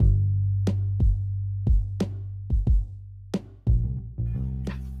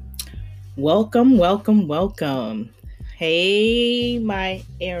Welcome, welcome, welcome. Hey, my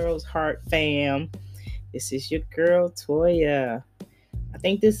Arrows Heart fam. This is your girl, Toya. I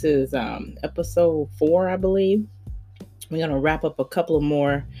think this is episode 4, I believe. We're going to wrap up a couple of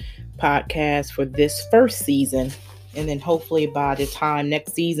more podcasts for this first season. And then hopefully by the time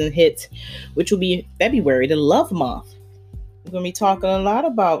next season hits, which will be February, the love month, we're going to be talking a lot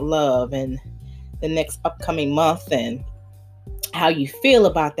about love and the next upcoming month and how you feel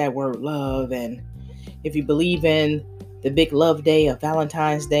about that word love, and if you believe in the big love day of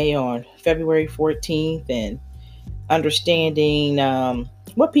Valentine's Day on February 14th, and understanding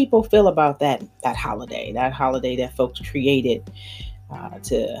what people feel about that holiday that folks created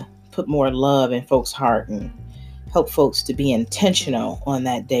to put more love in folks' heart and help folks to be intentional on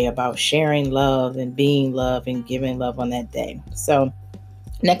that day about sharing love and being love and giving love on that day. So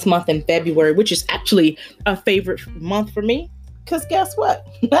next month in February, which is actually a favorite month for me, because guess what?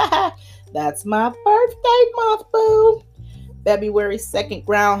 That's my birthday month, boo. February 2nd,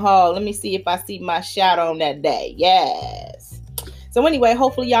 Groundhog. Let me see if I see my shadow on that day. Yes. So anyway,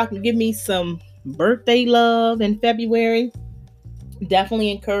 hopefully y'all can give me some birthday love in February.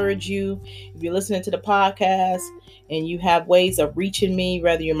 Definitely encourage you, if you're listening to the podcast and you have ways of reaching me,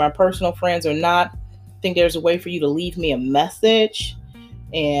 whether you're my personal friends or not, I think there's a way for you to leave me a message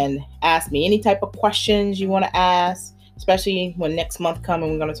and ask me any type of questions you want to ask, especially when next month comes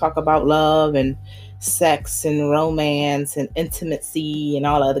and we're going to talk about love and sex and romance and intimacy and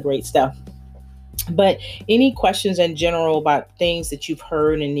all the other great stuff. But any questions in general about things that you've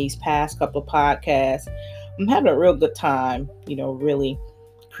heard in these past couple of podcasts, I'm having a real good time, really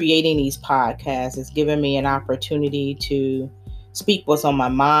creating these podcasts. It's giving me an opportunity to speak what's on my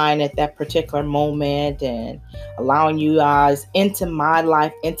mind at that particular moment and allowing you guys into my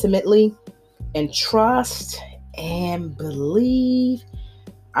life intimately, and trust and believe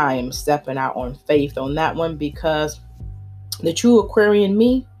I am stepping out on faith on that one, because the true Aquarian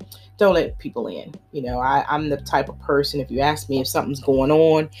me don't let people in. I'm the type of person, if you ask me if something's going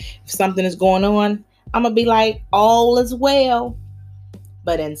on, if something is going on, I'm going to be like, all is well.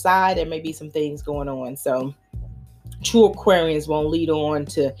 But inside, there may be some things going on. So true Aquarians won't lead on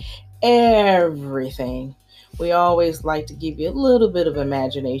to everything. We always like to give you a little bit of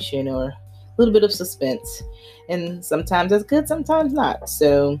imagination or a little bit of suspense. And sometimes that's good, sometimes not.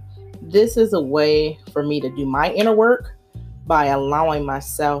 So this is a way for me to do my inner work by allowing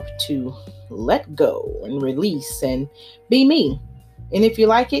myself to let go and release and be me. And if you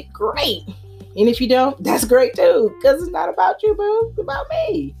like it, great. And if you don't, that's great too, because it's not about you, boo. It's about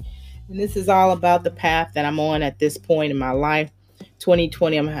me. And this is all about the path that I'm on at this point in my life.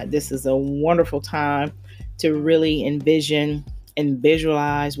 2020, this is a wonderful time to really envision and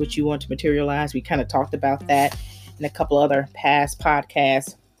visualize what you want to materialize. We kind of talked about that in a couple other past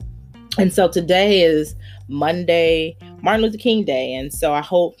podcasts. And so today is Monday, Martin Luther King Day. And so I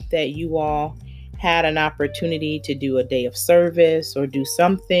hope that you all had an opportunity to do a day of service or do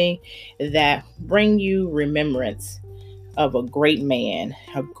something that bring you remembrance of a great man,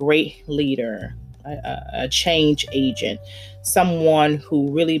 a great leader, a change agent, someone who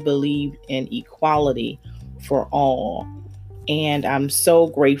really believed in equality for all. And I'm so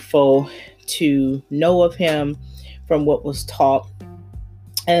grateful to know of him from what was taught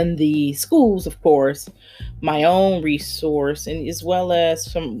in the schools, of course, my own resource, and as well as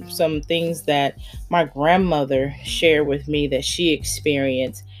some things that my grandmother shared with me that she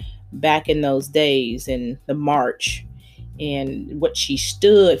experienced back in those days in the march, and what she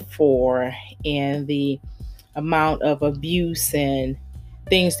stood for, and the amount of abuse and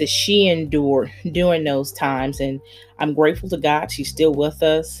things that she endured during those times. And I'm grateful to God she's still with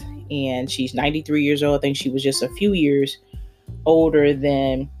us, and she's 93 years old. I think she was just a few years older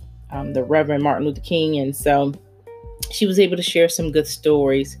than the Reverend Martin Luther King. And so she was able to share some good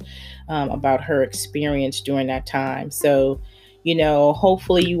stories about her experience during that time. So,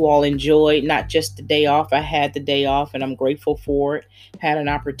 hopefully you all enjoyed not just the day off. I had the day off and I'm grateful for it. Had an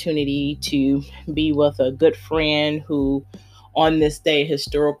opportunity to be with a good friend who on this day,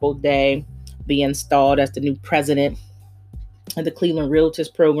 historical day, be installed as the new president of the Cleveland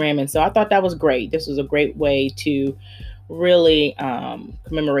Realtors program. And so I thought that was great. This was a great way to really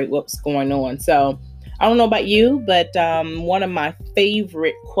commemorate what's going on. So I don't know about you, but one of my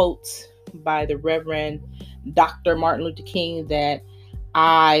favorite quotes by the Reverend Dr. Martin Luther King that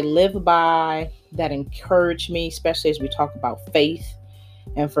I live by, that encouraged me, especially as we talk about faith.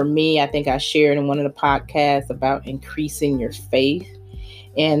 And for me, I think I shared in one of the podcasts about increasing your faith.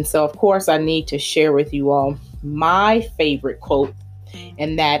 And so, of course, I need to share with you all my favorite quote,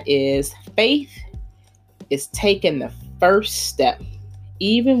 and that is, faith is taking the first step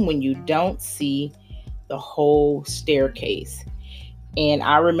even when you don't see the whole staircase. And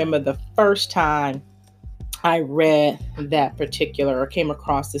I remember the first time I read that particular or came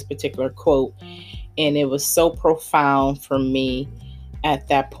across this particular quote, and it was so profound for me at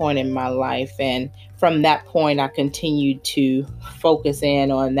that point in my life. And from that point, I continued to focus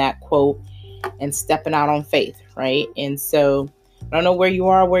in on that quote and stepping out on faith, right? And so I don't know where you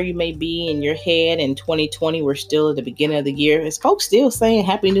are, where you may be in your head in 2020. We're still at the beginning of the year. Is folks still saying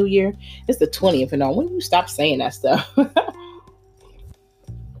Happy New Year? It's the 20th and all. When you stop saying that stuff?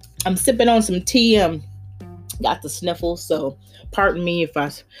 I'm sipping on some tea. Got the sniffles, so pardon me if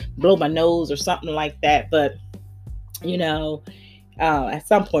I blow my nose or something like that. But at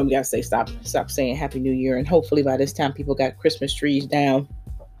some point we gotta say stop saying Happy New Year, and hopefully by this time people got Christmas trees down.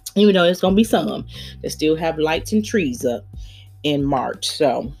 Even though it's gonna be some that still have lights and trees up in March,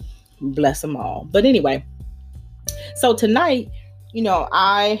 so bless them all. But anyway, so tonight,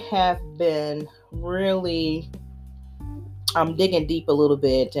 I have been really digging deep a little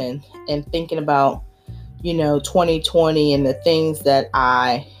bit and thinking about 2020 and the things that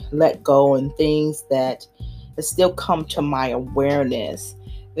I let go and things that still come to my awareness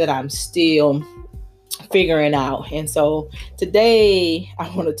that I'm still figuring out. And so today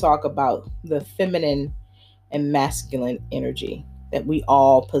I want to talk about the feminine and masculine energy that we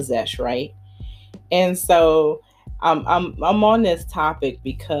all possess, right? And so I'm on this topic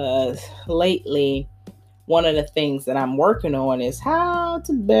because lately one of the things that I'm working on is how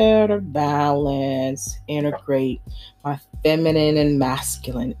to better balance, integrate my feminine and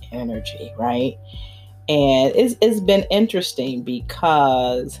masculine energy, right? And it's been interesting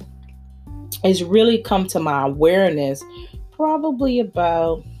because it's really come to my awareness probably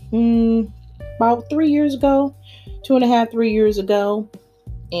about 3 years ago, 2.5, 3 years ago.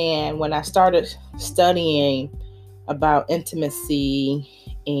 And when I started studying about intimacy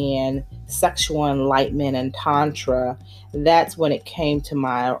and sexual enlightenment and tantra, that's when it came to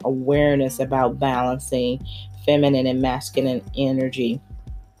my awareness about balancing feminine and masculine energy.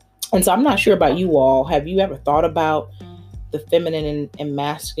 And so I'm not sure about you all. Have you ever thought about the feminine and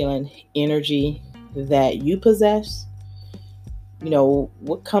masculine energy that you possess?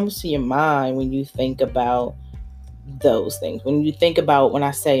 What comes to your mind when you think about those things? When you think about, when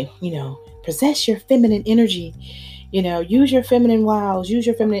I say, possess your feminine energy, use your feminine wiles, use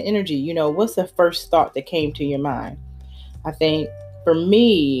your feminine energy, what's the first thought that came to your mind? I think for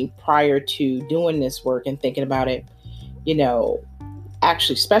me, prior to doing this work and thinking about it,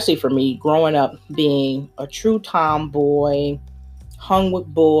 actually, especially for me, growing up being a true tomboy, hung with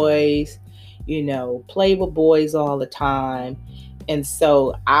boys, played with boys all the time. And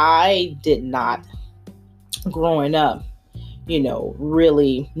so I did not, growing up,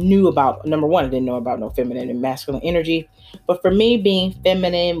 really knew about, number one, I didn't know about no feminine and masculine energy. But for me, being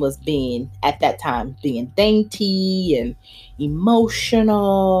feminine was being, at that time, being dainty and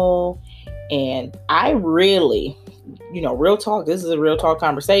emotional. And I really, real talk, this is a real talk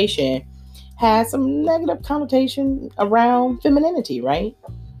conversation, had some negative connotation around femininity, right?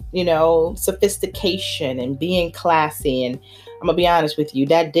 Sophistication and being classy. And I'm gonna be honest with you,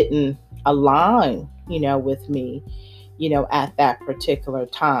 that didn't align, with me, at that particular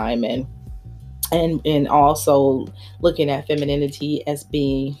time. And also looking at femininity as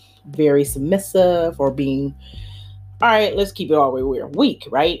being very submissive, or being, all right, let's keep it all the way, we're weak,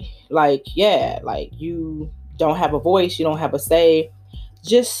 right? Like you don't have a voice, you don't have a say.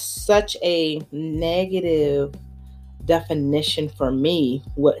 Just such a negative definition for me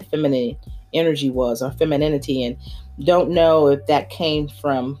what feminine energy was, or femininity. And don't know if that came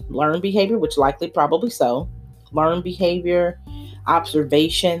from learned behavior, which likely probably so. Learned behavior,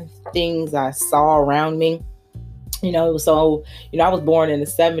 observation, things I saw around me. So, I was born in the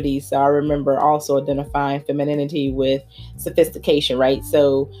 70s, so I remember also identifying femininity with sophistication, right?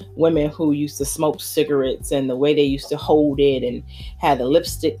 So women who used to smoke cigarettes and the way they used to hold it and had the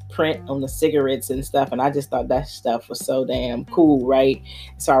lipstick print on the cigarettes and stuff. And I just thought that stuff was so damn cool, right?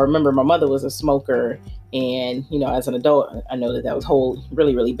 So I remember my mother was a smoker, and, as an adult, I know that was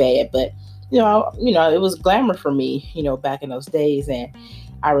really, really bad, but it was glamour for me, back in those days. And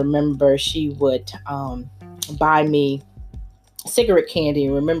I remember she would, buy me cigarette candy.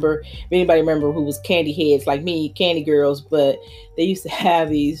 Remember, if anybody remember who was candy heads like me, candy girls, but they used to have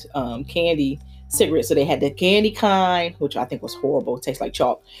these candy cigarettes. So they had the candy kind, which I think was horrible, it tastes like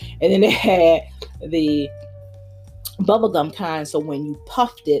chalk, and then they had the bubblegum kind. So when you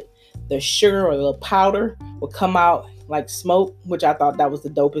puffed it, the sugar or the powder would come out like smoke, which I thought that was the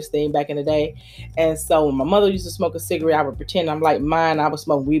dopest thing back in the day. And so when my mother used to smoke a cigarette, I would pretend I'm like mine. I would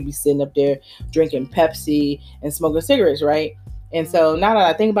smoke. We'd be sitting up there drinking Pepsi and smoking cigarettes, right? And so now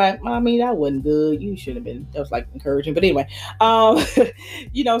that I think about it, I mean, that wasn't good. You should have been, that was like encouraging. But anyway, um,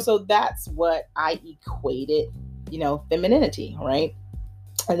 so that's what I equated, femininity, right?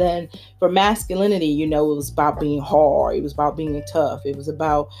 And then for masculinity, it was about being hard. It was about being tough. It was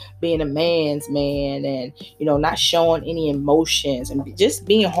about being a man's man and, not showing any emotions and just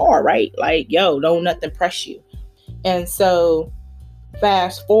being hard, right? Like, yo, don't nothing press you. And so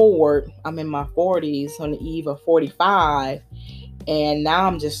fast forward, I'm in my 40s on the eve of 45. And now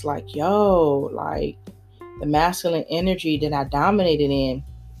I'm just like, yo, like the masculine energy that I dominated in,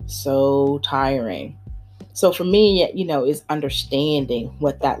 so tiring. So for me, is understanding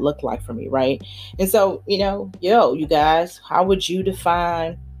what that looked like for me, right? And so, you guys, how would you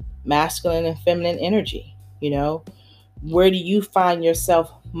define masculine and feminine energy? Where do you find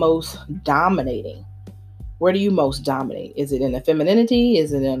yourself most dominating? Where do you most dominate? Is it in the femininity?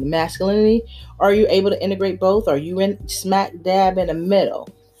 Is it in the masculinity? Are you able to integrate both? Are you in smack dab in the middle?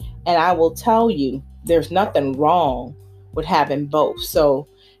 And I will tell you, there's nothing wrong with having both. So,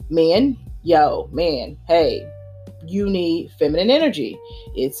 men, man, hey, you need feminine energy.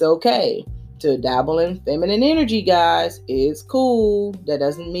 It's okay to dabble in feminine energy, guys. It's cool. That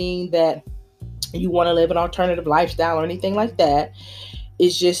doesn't mean that you want to live an alternative lifestyle or anything like that.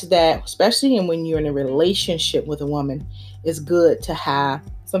 It's just that, especially when you're in a relationship with a woman, it's good to have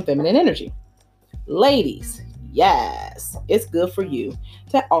some feminine energy. Ladies, yes, it's good for you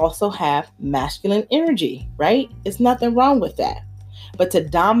to also have masculine energy, right? It's nothing wrong with that. But to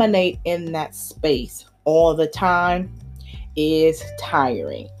dominate in that space all the time is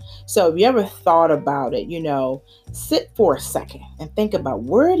tiring. So if you ever thought about it, sit for a second and think about,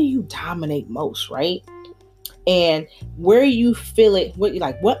 where do you dominate most, right? And where you feel it,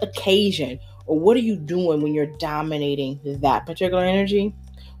 what occasion or what are you doing when you're dominating that particular energy?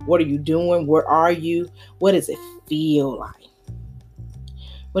 What are you doing? Where are you? What does it feel like?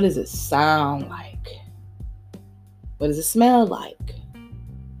 What does it sound like? What does it smell like?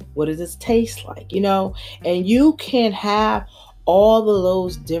 What does it taste like? And you can have all of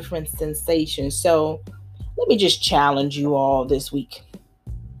those different sensations. So let me just challenge you all this week.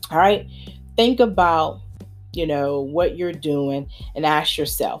 All right. Think about, what you're doing and ask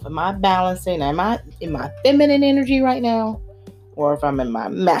yourself, am I balancing? Am I in my feminine energy right now? Or if I'm in my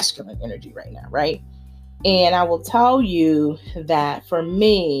masculine energy right now, right? And I will tell you that for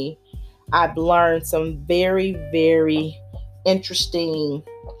me, I've learned some very, very interesting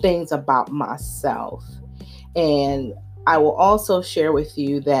things about myself. And I will also share with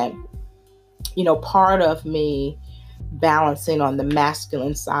you that, part of me balancing on the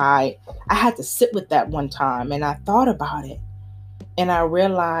masculine side, I had to sit with that one time and I thought about it. And I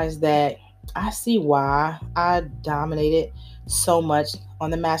realized that I see why I dominated so much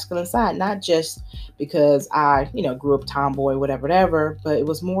on the masculine side. Not just because I, grew up tomboy, whatever, but it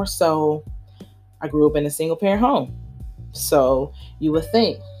was more so I grew up in a single parent home. So you would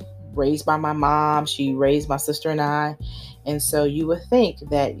think, raised by my mom, she raised my sister and I. And so you would think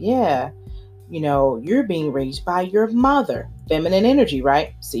that, you're being raised by your mother, feminine energy,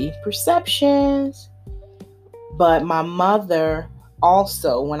 right? See, perceptions. But my mother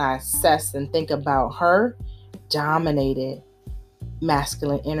also, when I assess and think about her, dominated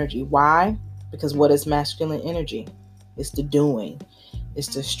masculine energy. Why? Because what is masculine energy? It's the doing.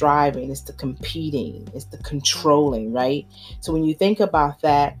 It's the striving. It's the competing. It's the controlling, right? So when you think about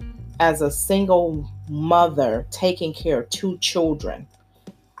that, as a single mother taking care of two children,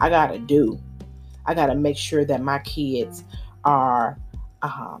 I got to make sure that my kids are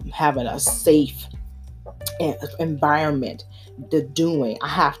having a safe environment. The doing, I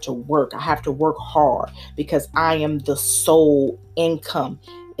have to work hard because I am the sole income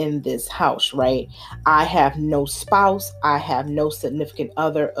in this house, right? I have no spouse, I have no significant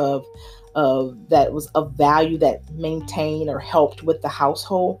other of that was of value that maintained or helped with the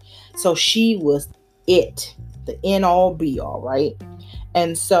household. So she was it, the end all be all, right?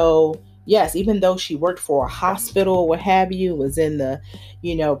 And so yes, even though she worked for a hospital or what have you, was in the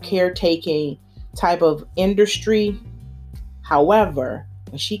caretaking type of industry. However,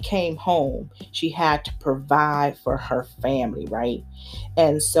 when she came home, she had to provide for her family, right?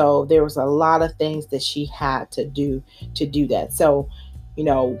 And so there was a lot of things that she had to do that. So,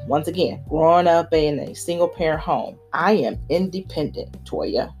 once again, growing up in a single parent home, I am independent,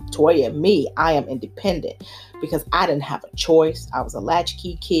 Toya, me, I am independent because I didn't have a choice. I was a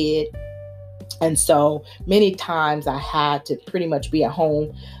latchkey kid. And so many times I had to pretty much be at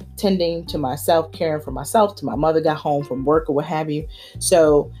home tending to myself, caring for myself till my mother got home from work or what have you.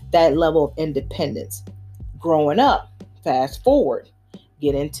 So that level of independence. Growing up, fast forward,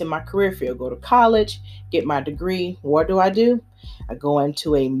 get into my career field, go to college, get my degree. What do? I go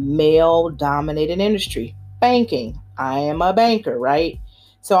into a male-dominated industry, banking. I am a banker, right?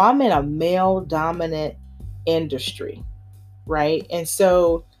 So I'm in a male-dominant industry, right? And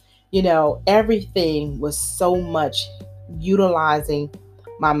so, everything was so much utilizing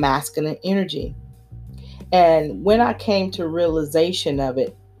my masculine energy. And when I came to realization of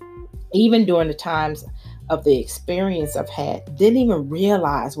it, even during the times of the experience I've had, didn't even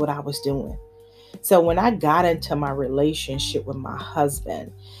realize what I was doing. So when I got into my relationship with my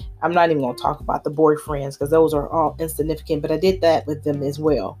husband, I'm not even going to talk about the boyfriends because those are all insignificant, but I did that with them as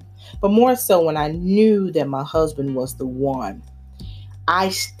well. But more so when I knew that my husband was the one, I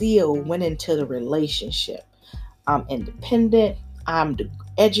still went into the relationship. I'm independent. I'm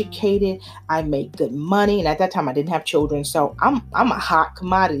educated. I make good money. And at that time I didn't have children. So I'm a hot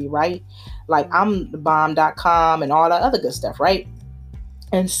commodity, right? Like I'm the bomb.com and all that other good stuff, right?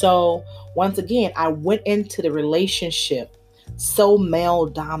 And so once again, I went into the relationship so male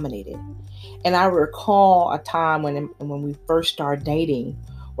dominated. And I recall a time when we first started dating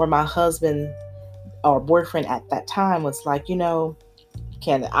where my husband or boyfriend at that time was like,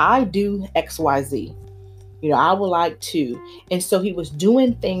 can I do XYZ? I would like to. And so he was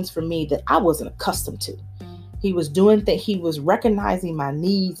doing things for me that I wasn't accustomed to. He was doing that. He was recognizing my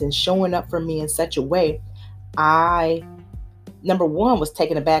needs and showing up for me in such a way. I, number one, was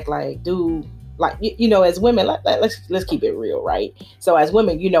taken aback. Like, dude, like, as women, let's keep it real, right? So as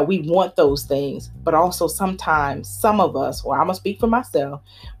women, we want those things, but also sometimes some of us, or I'm gonna speak for myself,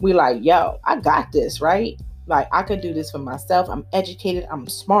 we like, yo, I got this, right? Like, I could do this for myself. I'm educated. I'm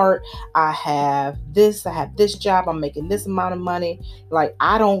smart. I have this job. I'm making this amount of money. Like,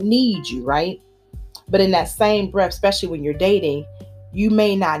 I don't need you, right? But in that same breath, especially when you're dating, you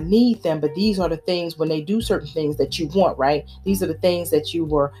may not need them, but these are the things when they do certain things that you want, right? These are the things that you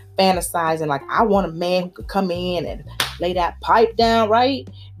were fantasizing. Like, I want a man who could come in and lay that pipe down, right?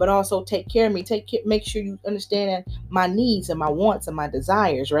 But also take care of me. Make sure you understand my needs and my wants and my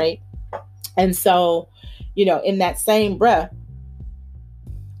desires, right? And so, in that same breath,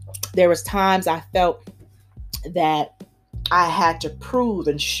 there was times I felt that I had to prove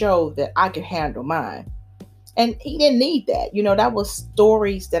and show that I could handle mine. And he didn't need that. That was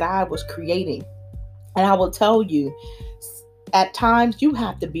stories that I was creating. And I will tell you, at times you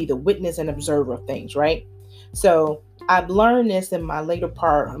have to be the witness and observer of things, right? So I've learned this in my later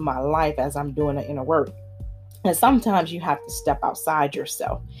part of my life as I'm doing the inner work. And sometimes you have to step outside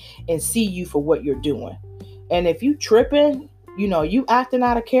yourself and see you for what you're doing. And if you tripping, you acting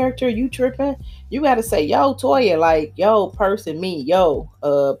out of character, you tripping, you got to say, yo, Toya, like, yo, person, me, yo,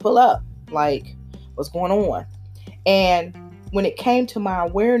 pull up, like, what's going on? And when it came to my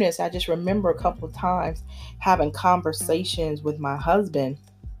awareness, I just remember a couple of times having conversations with my husband,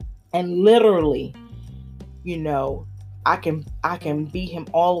 and literally, I can beat him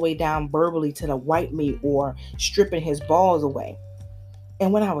all the way down verbally to the white meat or stripping his balls away.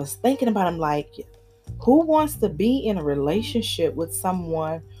 And when I was thinking about him, like, who wants to be in a relationship with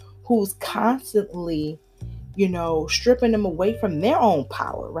someone who's constantly, stripping them away from their own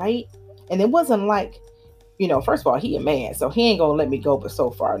power, right? And it wasn't like, first of all, he a man, so he ain't gonna let me go but so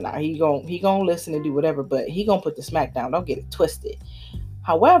far. Now he gonna listen and do whatever, but he gonna put the smack down. Don't get it twisted.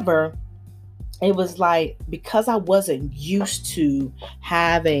 However, it was like, because I wasn't used to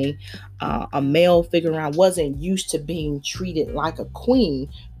having a male figure, I wasn't used to being treated like a queen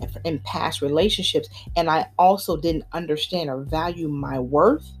in past relationships, and I also didn't understand or value my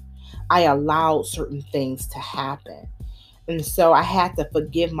worth, I allowed certain things to happen. And so I had to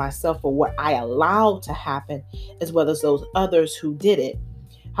forgive myself for what I allowed to happen, as well as those others who did it.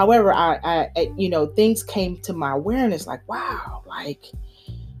 However, I things came to my awareness like, wow, like,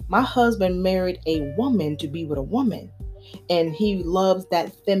 my husband married a woman to be with a woman, and he loves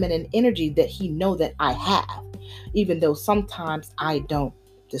that feminine energy that he know that I have, even though sometimes I don't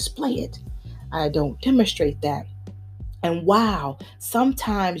display it. I don't demonstrate that. And wow,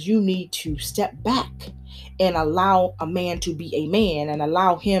 sometimes you need to step back and allow a man to be a man and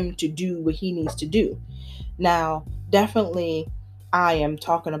allow him to do what he needs to do. Now, definitely, I am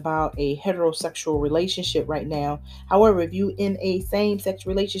talking about a heterosexual relationship right now. However, if you in a same-sex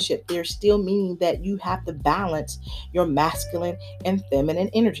relationship, there's still meaning that you have to balance your masculine and feminine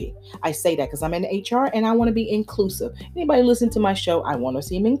energy. I say that because I'm in HR and I want to be inclusive. Anybody listen to my show, I want to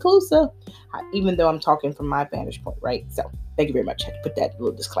see them inclusive, even though I'm talking from my vantage point, right? So thank you very much. I had to put that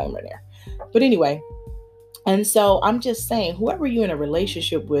little disclaimer there. But anyway, and so I'm just saying, whoever you're in a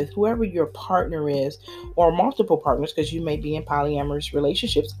relationship with, whoever your partner is, or multiple partners, because you may be in polyamorous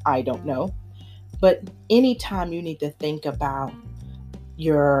relationships, I don't know. But anytime you need to think about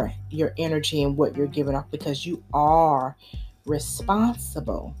your energy and what you're giving off, because you are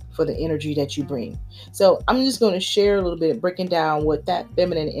responsible for the energy that you bring. So I'm just going to share a little bit, breaking down what that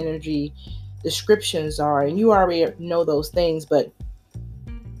feminine energy descriptions are. And you already know those things, but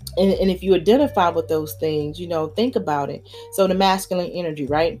and if you identify with those things, think about it. So the masculine energy,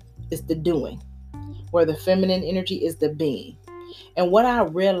 right, is the doing, where the feminine energy is the being. And what I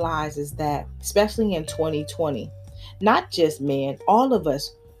realize is that, especially in 2020, not just men, all of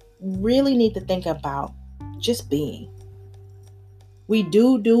us really need to think about just being. We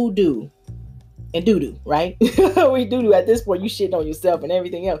do, and do, right? We do. At this point, you shitting on yourself and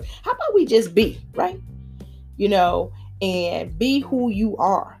everything else. How about we just be, right? And be who you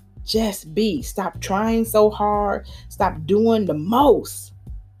are. Just be. Stop trying so hard. Stop doing the most.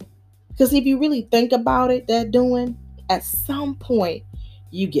 Because if you really think about it, that doing, at some point,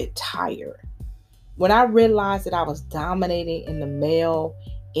 you get tired. When I realized that I was dominating in the male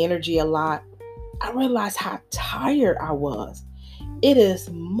energy a lot, I realized how tired I was. It is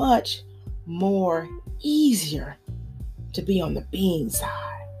much more easier to be on the being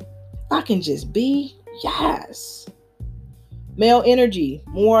side. If I can just be, yes. Male energy,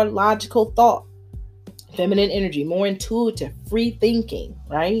 more logical thought. Feminine energy, more intuitive, free thinking,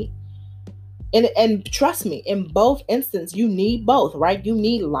 right? And trust me, in both instances, you need both, right? You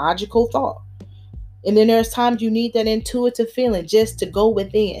need logical thought. And then there's times you need that intuitive feeling just to go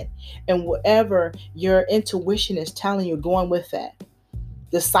within. And whatever your intuition is telling you, going with that.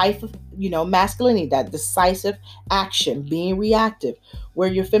 Decisive, masculinity, that decisive action, being reactive. Where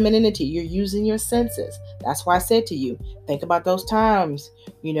your femininity, you're using your senses. That's why I said to you, think about those times,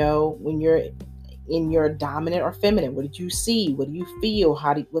 when you're in your dominant or feminine. What did you see? What do you feel?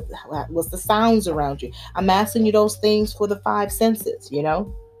 What's the sounds around you? I'm asking you those things for the 5 senses,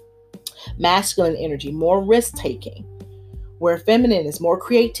 Masculine energy, more risk taking. Where feminine is more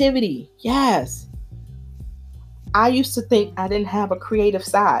creativity. Yes. I used to think I didn't have a creative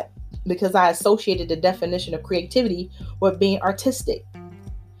side because I associated the definition of creativity with being artistic.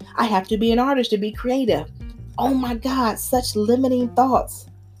 I have to be an artist to be creative. Oh my God, such limiting thoughts,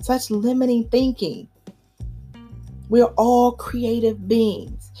 such limiting thinking. We're all creative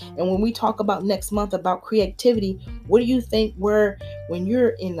beings. And when we talk about next month about creativity, what do you think when you're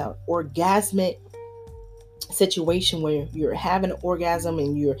in an orgasmic situation where you're having an orgasm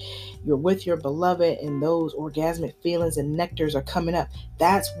and you're with your beloved and those orgasmic feelings and nectars are coming up,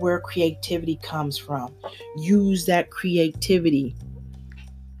 that's where creativity comes from. Use that creativity.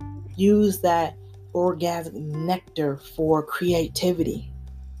 Use that orgasmic nectar for creativity.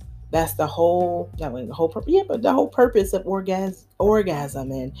 That's the whole purpose of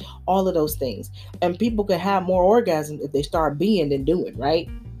orgasm and all of those things. And people can have more orgasms if they start being than doing, right?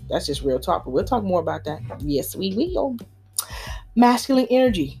 That's just real talk, but we'll talk more about that. Yes, we will. Masculine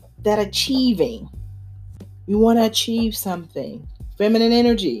energy, that achieving. You want to achieve something. Feminine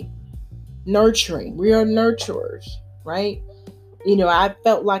energy, nurturing. We are nurturers, right? I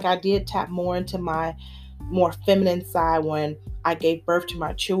felt like I did tap more into my more feminine side when I gave birth to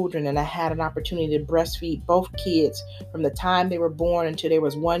my children and I had an opportunity to breastfeed both kids from the time they were born until they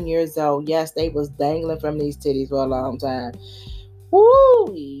was 1 year old. Yes, they was dangling from these titties for a long time.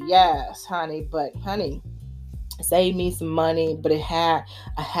 Woo, yes, honey. But honey, it saved me some money, but I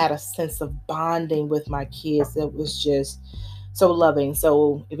had a sense of bonding with my kids that was just so loving.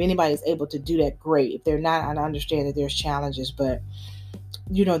 So if anybody is able to do that, great. If they're not, I understand that there's challenges, but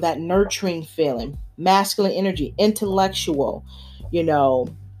that nurturing feeling. Masculine energy, intellectual,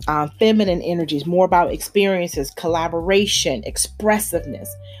 feminine energy is more about experiences, collaboration,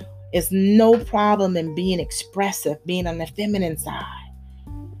 expressiveness. It's no problem in being expressive, being on the feminine side.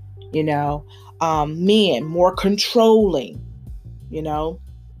 Men, more controlling, I'm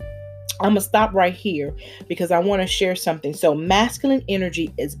going to stop right here because I want to share something. So masculine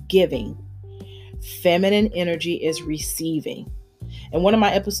energy is giving. Feminine energy is receiving. And one of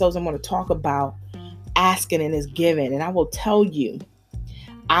my episodes, I'm going to talk about asking and is giving. And I will tell you,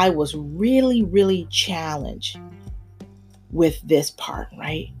 I was really, really challenged with this part,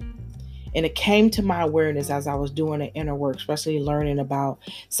 right? And it came to my awareness as I was doing the inner work, especially learning about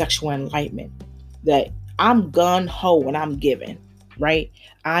sexual enlightenment, that I'm gun-ho when I'm giving, right?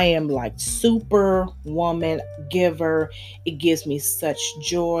 I am like super woman giver. It gives me such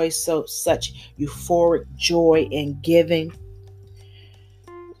joy, such euphoric joy in giving.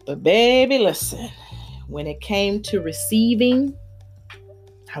 But baby, listen, when it came to receiving,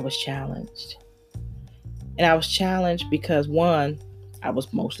 I was challenged. And I was challenged because one, I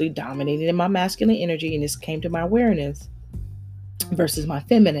was mostly dominated in my masculine energy, and this came to my awareness, versus my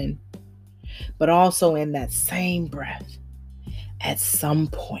feminine. But also in that same breath, at some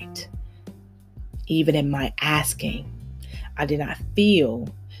point, even in my asking, I did not feel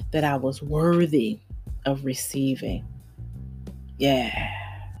that I was worthy of receiving. Yeah.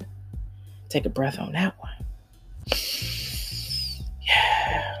 Take a breath on that one.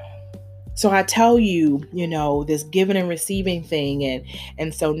 Yeah. So I tell you, this giving and receiving thing.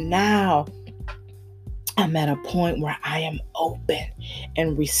 And so now I'm at a point where I am open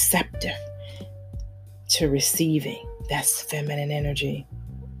and receptive to receiving. That's feminine energy.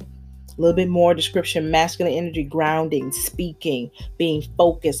 A little bit more description: masculine energy, grounding, speaking, being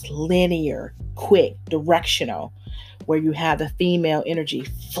focused, linear, quick, directional, where you have the female energy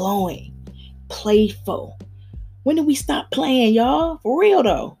flowing, playful. When did we stop playing, y'all? For real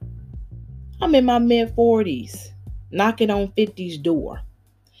though. I'm in my mid-40s, knocking on 50's door.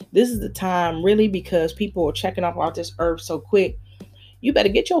 This is the time, really, because people are checking off out this earth so quick. You better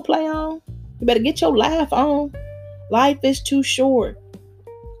get your play on. You better get your laugh on. Life is too short.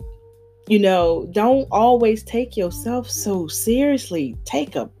 Don't always take yourself so seriously.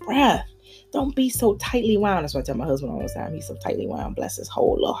 Take a breath. Don't be so tightly wound. That's what I tell my husband all the time. He's so tightly wound. Bless his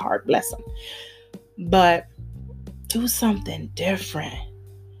whole little heart. Bless him. But do something different.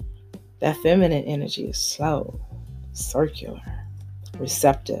 That feminine energy is slow, circular,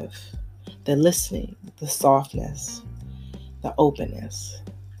 receptive. The listening, the softness, the openness.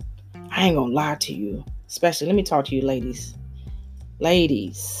 I ain't gonna lie to you. Especially, let me talk to you ladies.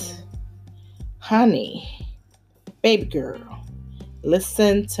 Ladies, honey, baby girl,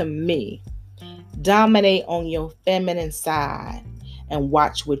 listen to me. Dominate on your feminine side and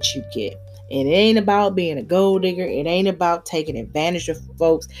watch what you get. And it ain't about being a gold digger. It ain't about taking advantage of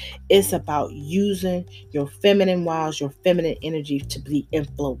folks. It's about using your feminine wiles, your feminine energy to be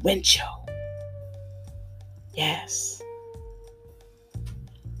influential. Yes.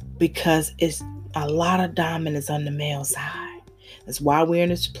 Because it's a lot of dominance on the male side. That's why we're in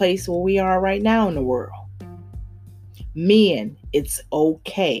this place where we are right now in the world. Men, it's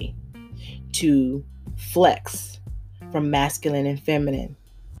okay to flex from masculine and feminine.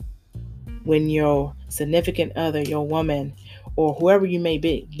 When your significant other, your woman, or whoever you may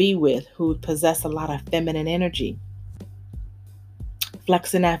be with, who possess a lot of feminine energy,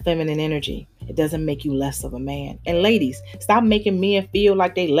 flexing that feminine energy, it doesn't make you less of a man. And ladies, stop making men feel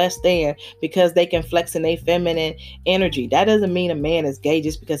like they less than because they can flex in their feminine energy. That doesn't mean a man is gay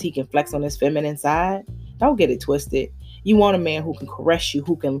just because he can flex on his feminine side. Don't get it twisted. You want a man who can caress you,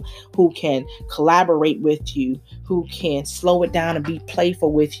 who can collaborate with you, who can slow it down and be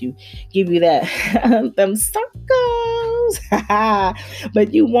playful with you, give you that them circles.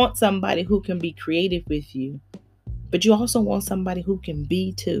 But you want somebody who can be creative with you. But you also want somebody who can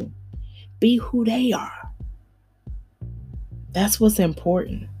be too. Be who they are. That's what's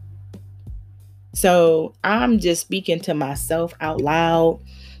important. So I'm just speaking to myself out loud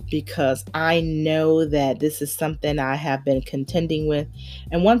because I know that this is something I have been contending with.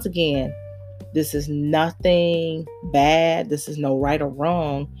 And once again, this is nothing bad. This is no right or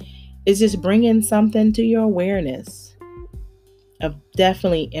wrong. It's just bringing something to your awareness of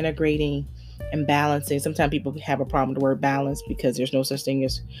definitely integrating and balancing. Sometimes people have a problem with the word balance because there's no such thing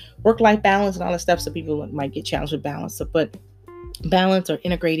as work-life balance and all that stuff. So people might get challenged with balance. But balance or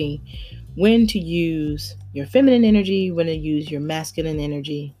integrating when to use your feminine energy, when to use your masculine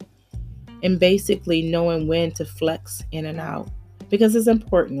energy, and basically knowing when to flex in and out because it's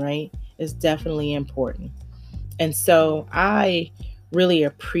important, right? It's definitely important. And so I really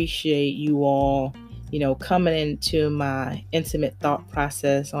appreciate you all, coming into my intimate thought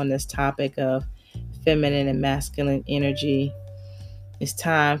process on this topic of feminine and masculine energy. It's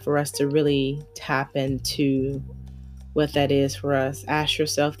time for us to really tap into what that is for us. Ask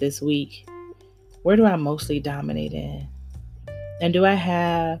yourself this week, where do I mostly dominate in? And do I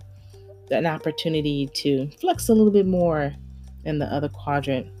have an opportunity to flex a little bit more in the other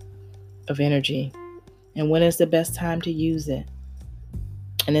quadrant of energy? And when is the best time to use it?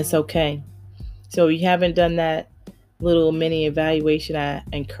 And it's okay. So if you haven't done that little mini evaluation, I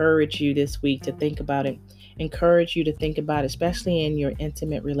encourage you this week to think about it. Encourage you to think about it, especially in your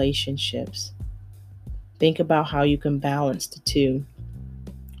intimate relationships. Think about how you can balance the two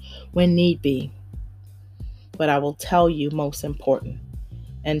when need be. But I will tell you, most important,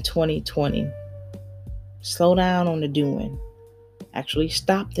 in 2020, slow down on the doing. Actually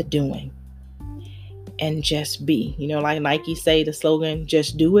stop the doing and just be. Like Nike say, the slogan,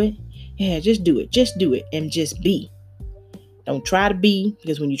 just do it. Yeah, just do it. Just do it and just be. Don't try to be,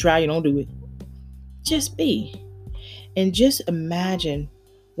 because when you try, you don't do it. Just be. And just imagine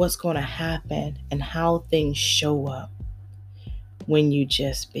what's going to happen and how things show up when you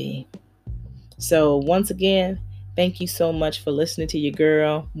just be. So once again, Thank you so much for listening to your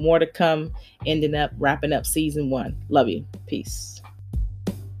girl. More to come, wrapping up season 1. Love you. Peace.